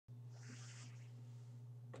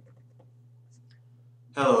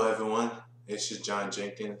Hello everyone, it's your John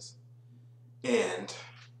Jenkins, and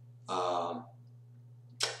um,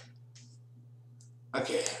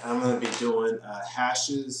 okay, I'm gonna be doing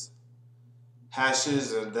hashes,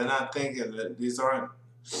 and they're not thinking that these aren't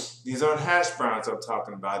hash browns I'm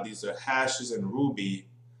talking about. These are hashes in Ruby,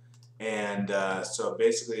 and so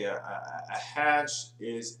basically, a hash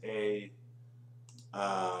is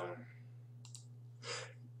um,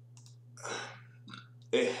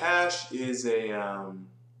 a hash is a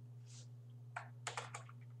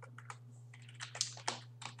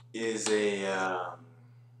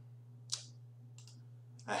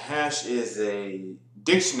hash is a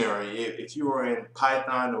dictionary. If you were in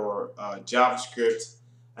Python or JavaScript,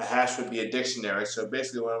 a hash would be a dictionary. So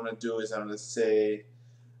basically, what I'm going to do is I'm going to say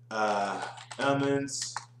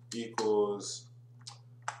elements equals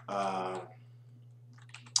uh,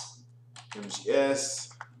 MGS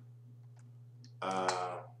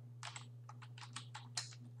uh,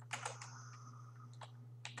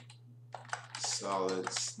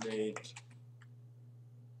 solid snake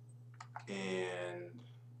and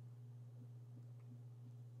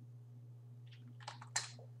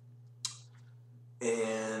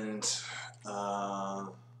and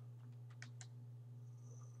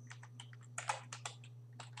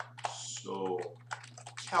so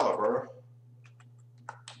caliber.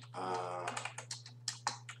 Uh,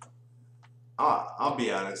 I'll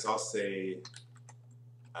be honest. I'll say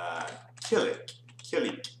kill it.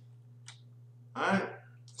 Alright,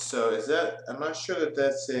 so is that, I'm not sure that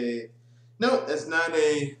that's no, that's not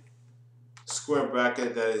a square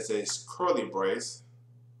bracket, that is a curly brace.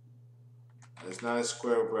 It's not a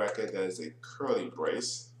square bracket, that is a curly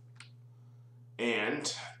brace.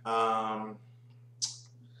 And,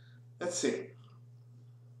 let's see.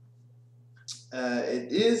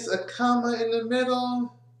 It is a comma in the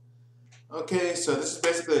middle. Okay, so this is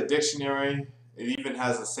basically a dictionary. It even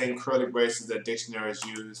has the same curly braces that dictionaries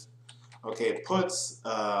use. Okay, it puts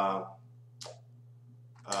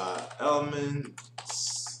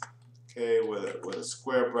elements, okay, with a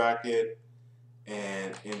square bracket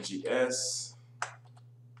and NGS.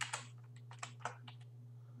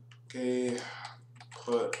 Okay,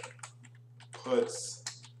 puts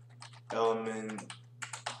elements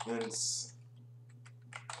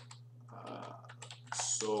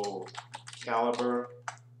so caliber.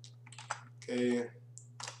 Okay,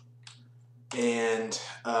 and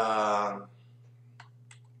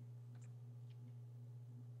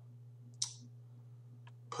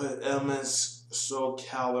put elements so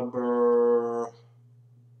caliber.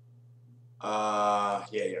 Yeah.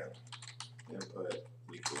 Input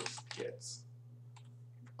equals gets.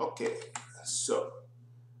 Okay, so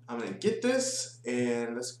I'm gonna get this,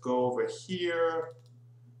 and let's go over here,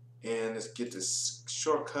 and let's get this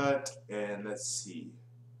shortcut, and let's see.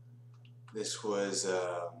 This was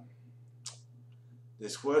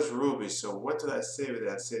Ruby. So what did I save it?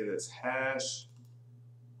 I saved it as hash.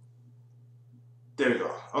 There we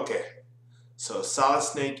go. Okay. So solid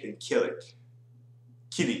snake and killik.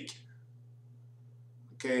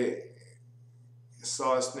 Okay.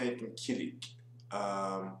 Solid snake and killik.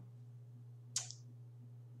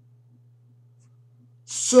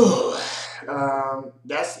 So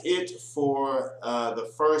that's it for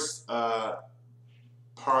the first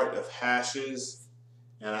part of hashes,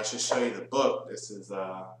 and I should show you the book. This is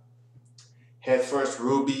Head First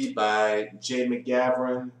Ruby by J.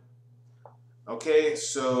 McGavran. Okay,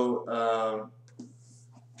 so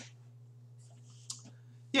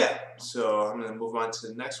yeah, so I'm gonna move on to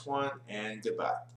the next one, and goodbye.